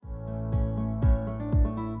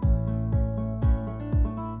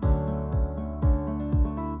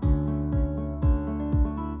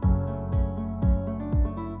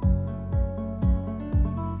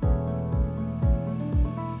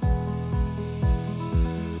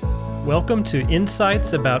Welcome to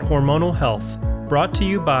Insights About Hormonal Health, brought to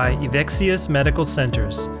you by Evexius Medical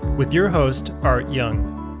Centers, with your host, Art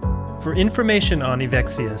Young. For information on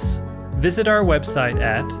Evexius, visit our website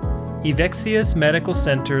at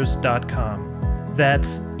evexiusmedicalcenters.com.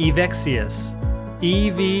 That's Evexius,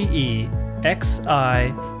 Evexias.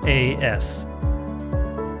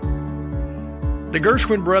 The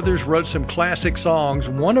Gershwin brothers wrote some classic songs,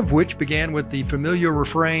 one of which began with the familiar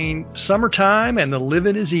refrain, "Summertime and the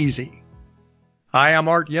livin' is easy." Hi, I'm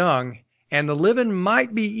Art Young, and the living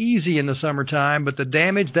might be easy in the summertime, but the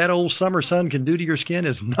damage that old summer sun can do to your skin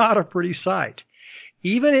is not a pretty sight,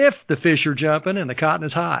 even if the fish are jumping and the cotton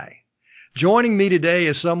is high. Joining me today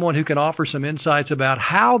is someone who can offer some insights about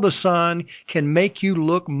how the sun can make you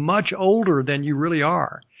look much older than you really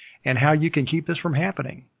are, and how you can keep this from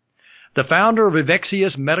happening. The founder of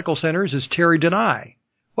Evexius Medical Centers is Terry Denai.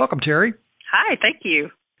 Welcome, Terry. Hi, thank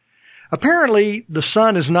you. Apparently, the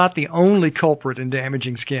sun is not the only culprit in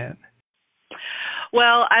damaging skin.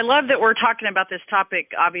 Well, I love that we're talking about this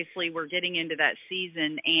topic. Obviously, we're getting into that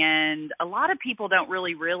season, and a lot of people don't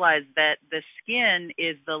really realize that the skin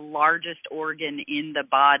is the largest organ in the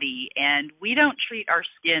body, and we don't treat our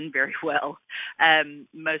skin very well.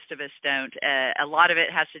 Most of us don't. A lot of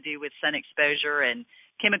it has to do with sun exposure and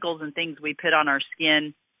chemicals and things we put on our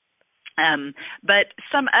skin. But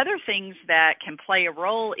some other things that can play a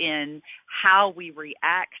role in how we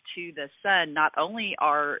react to the sun, not only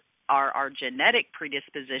are our genetic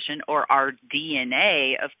predisposition or our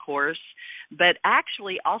DNA, of course, but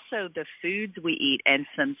actually also the foods we eat and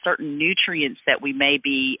some certain nutrients that we may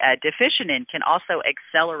be deficient in can also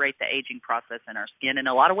accelerate the aging process in our skin in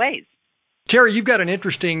a lot of ways. Terry, you've got an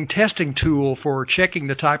interesting testing tool for checking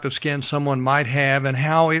the type of skin someone might have and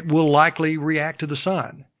how it will likely react to the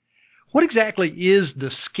sun. What exactly is the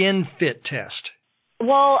Skin Fit test?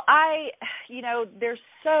 Well, there's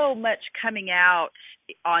so much coming out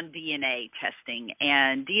on DNA testing,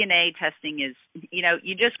 and DNA testing is,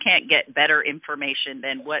 you just can't get better information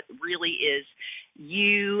than what really is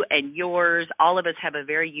you and yours. All of us have a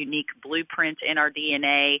very unique blueprint in our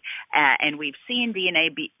DNA, and we've seen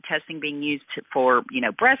DNA testing being used for,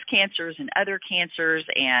 breast cancers and other cancers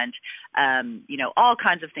and, all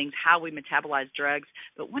kinds of things, how we metabolize drugs.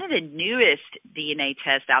 But one of the newest DNA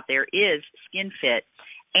tests out there is Skin Fit.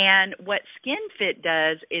 And what Skin Fit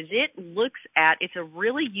does is it's a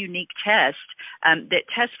really unique test that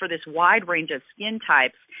tests for this wide range of skin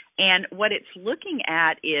types. And what it's looking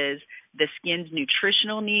at is the skin's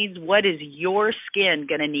nutritional needs. What is your skin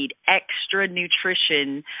going to need extra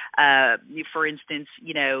nutrition? For instance,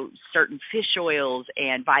 certain fish oils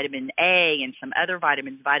and vitamin A and some other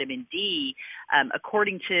vitamins, vitamin D.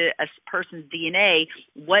 According to a person's DNA,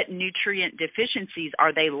 what nutrient deficiencies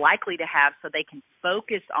are they likely to have so they can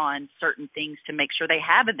focus on certain things to make sure they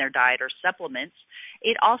have in their diet or supplements.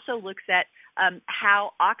 It also looks at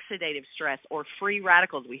how oxidative stress or free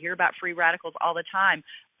radicals, we hear about free radicals all the time,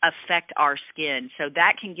 affect our skin. So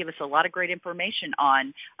that can give us a lot of great information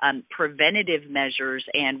on preventative measures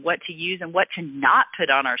and what to use and what to not put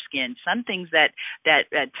on our skin. Some things that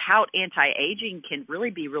tout anti-aging can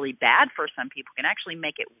really be really bad for some people, can actually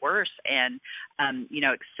make it worse and,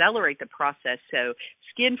 accelerate the process. So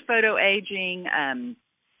skin photoaging,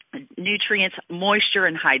 nutrients, moisture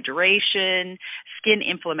and hydration, skin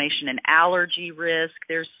inflammation and allergy risk.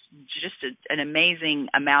 There's just an amazing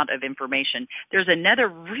amount of information. There's another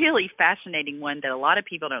really fascinating one that a lot of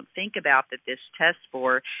people don't think about that this tests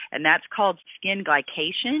for, and that's called skin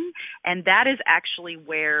glycation. And that is actually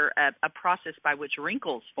where a process by which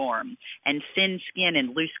wrinkles form and thin skin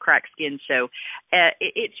and loose cracked skin. So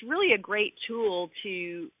it's really a great tool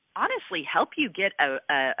to honestly help you get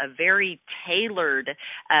a very tailored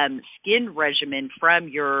skin regimen from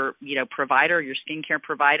your provider, your skincare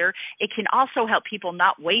provider. It can also help people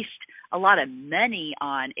not waste a lot of money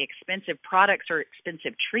on expensive products or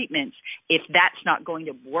expensive treatments if that's not going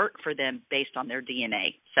to work for them based on their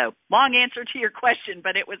DNA. So long answer to your question,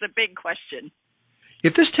 but it was a big question.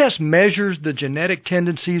 If this test measures the genetic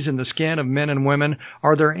tendencies in the skin of men and women,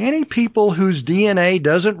 are there any people whose DNA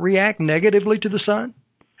doesn't react negatively to the sun?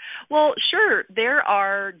 Well, sure. There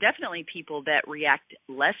are definitely people that react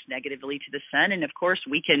less negatively to the sun. And, of course,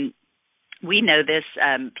 we know this,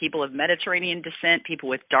 people of Mediterranean descent, people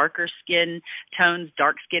with darker skin tones,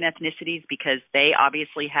 dark skin ethnicities, because they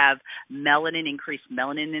obviously have increased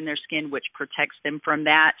melanin in their skin, which protects them from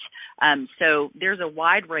that. So there's a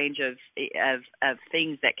wide range of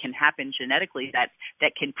things that can happen genetically that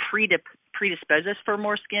can predispose us for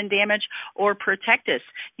more skin damage or protect us.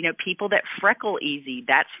 You know, people that freckle easy,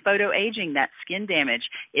 that's photoaging, that's skin damage.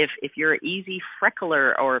 If you're an easy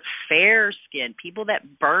freckler or fair skin, people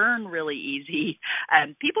that burn really easy,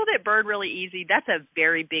 that's a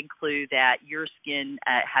very big clue that your skin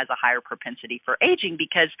has a higher propensity for aging,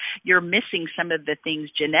 because you're missing some of the things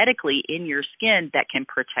genetically in your skin that can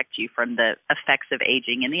protect you from the effects of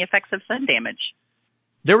aging and the effects of sun damage.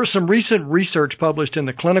 There was some recent research published in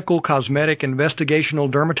the Clinical Cosmetic Investigational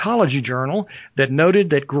Dermatology Journal that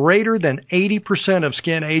noted that greater than 80% of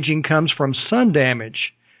skin aging comes from sun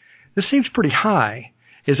damage. This seems pretty high.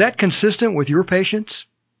 Is that consistent with your patients?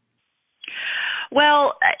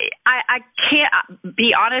 Well, I can't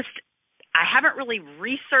be honest. I haven't really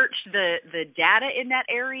researched the data in that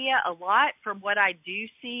area a lot. From what I do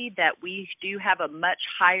see, that we do have a much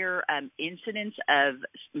higher incidence of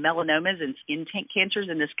melanomas and skin cancers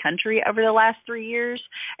in this country over the last 3 years.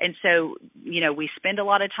 And so, you know, we spend a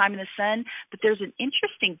lot of time in the sun, but there's an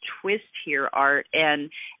interesting twist here, Art, and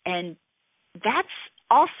that's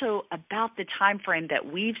also about the time frame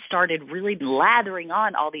that we've started really lathering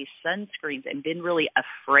on all these sunscreens and been really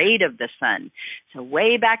afraid of the sun. So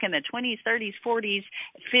way back in the 20s, 30s, 40s,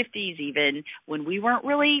 50s even, when we weren't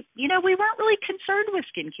really concerned with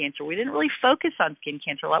skin cancer. We didn't really focus on skin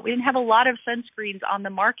cancer a lot. We didn't have a lot of sunscreens on the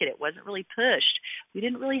market. It wasn't really pushed. We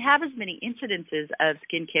didn't really have as many incidences of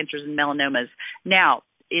skin cancers and melanomas. Now,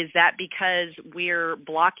 is that because we're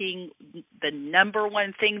blocking the number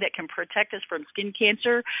one thing that can protect us from skin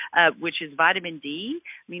cancer, which is vitamin D?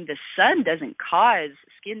 I mean, the sun doesn't cause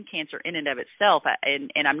skin cancer in and of itself.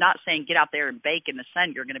 And I'm not saying get out there and bake in the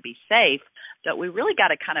sun, you're going to be safe. But we really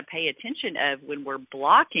got to kind of pay attention of when we're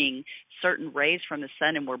blocking certain rays from the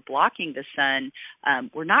sun and we're blocking the sun,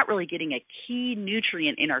 we're not really getting a key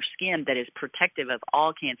nutrient in our skin that is protective of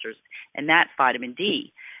all cancers, and that's vitamin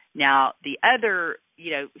D. Now, the other,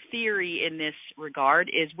 theory in this regard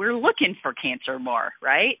is we're looking for cancer more,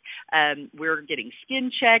 right? We're getting skin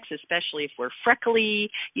checks, especially if we're freckly.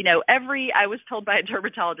 I was told by a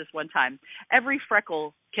dermatologist one time, every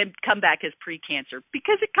freckle can come back as pre-cancer,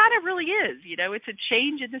 because it kind of really is. It's a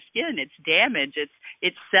change in the skin. It's damage.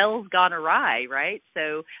 It's cells gone awry, right?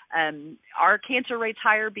 So are cancer rates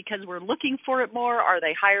higher because we're looking for it more? Are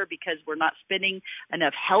they higher because we're not spending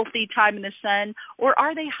enough healthy time in the sun? Or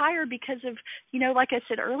are they higher because of, like I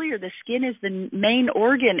said earlier, the skin is the main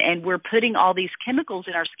organ, and we're putting all these chemicals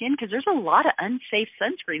in our skin because there's a lot of unsafe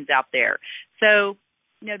sunscreens out there. So,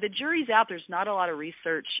 the jury's out. There's not a lot of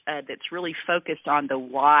research that's really focused on the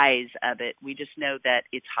whys of it. We just know that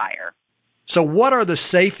it's higher. So what are the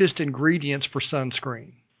safest ingredients for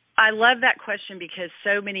sunscreen? I love that question, because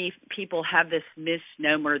so many people have this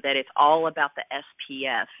misnomer that it's all about the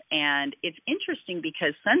SPF. And it's interesting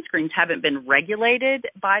because sunscreens haven't been regulated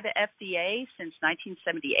by the FDA since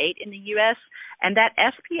 1978 in the U.S., and that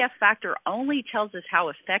SPF factor only tells us how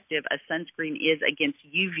effective a sunscreen is against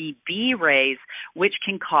UVB rays, which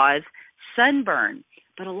can cause sunburn.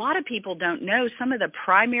 But a lot of people don't know some of the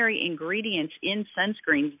primary ingredients in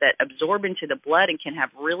sunscreens that absorb into the blood and can have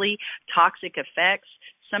really toxic effects.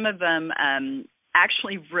 Some of them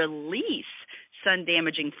actually release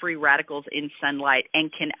sun-damaging free radicals in sunlight and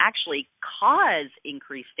can actually cause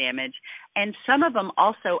increased damage. And some of them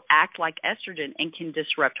also act like estrogen and can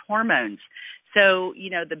disrupt hormones. So,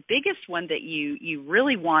 the biggest one that you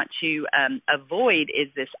really want to avoid is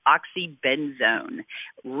this oxybenzone.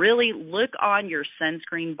 Really look on your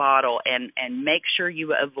sunscreen bottle and make sure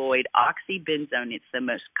you avoid oxybenzone. It's the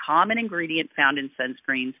most common ingredient found in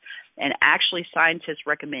sunscreens, and actually scientists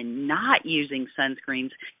recommend not using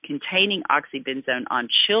sunscreens containing oxybenzone on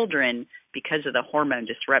children because of the hormone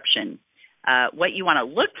disruption. What you want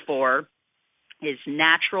to look for is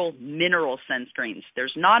natural mineral sunscreens.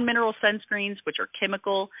 There's non-mineral sunscreens, which are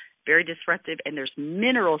chemical, very disruptive, and there's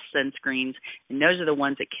mineral sunscreens, and those are the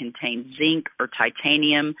ones that contain zinc or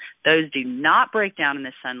titanium. Those do not break down in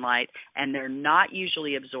the sunlight, and they're not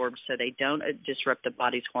usually absorbed, so they don't disrupt the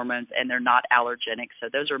body's hormones, and they're not allergenic. So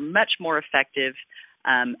those are much more effective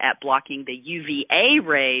at blocking the UVA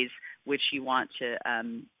rays, which you want to,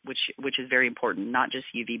 which is very important, not just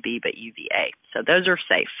UVB, but UVA. So those are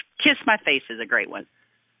safe. Kiss My Face is a great one.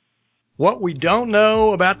 What we don't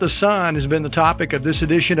know about the sun has been the topic of this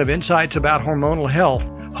edition of Insights About Hormonal Health.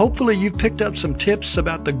 Hopefully you've picked up some tips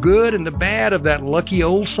about the good and the bad of that lucky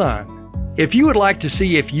old sun. If you would like to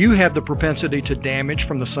see if you have the propensity to damage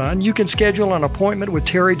from the sun, you can schedule an appointment with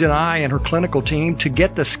Terry Denai and her clinical team to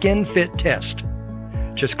get the Skin Fit test.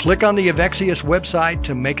 Just click on the Ivexius website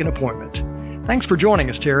to make an appointment. Thanks for joining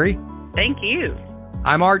us, Terry. Thank you.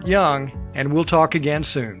 I'm Art Young, and we'll talk again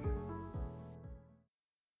soon.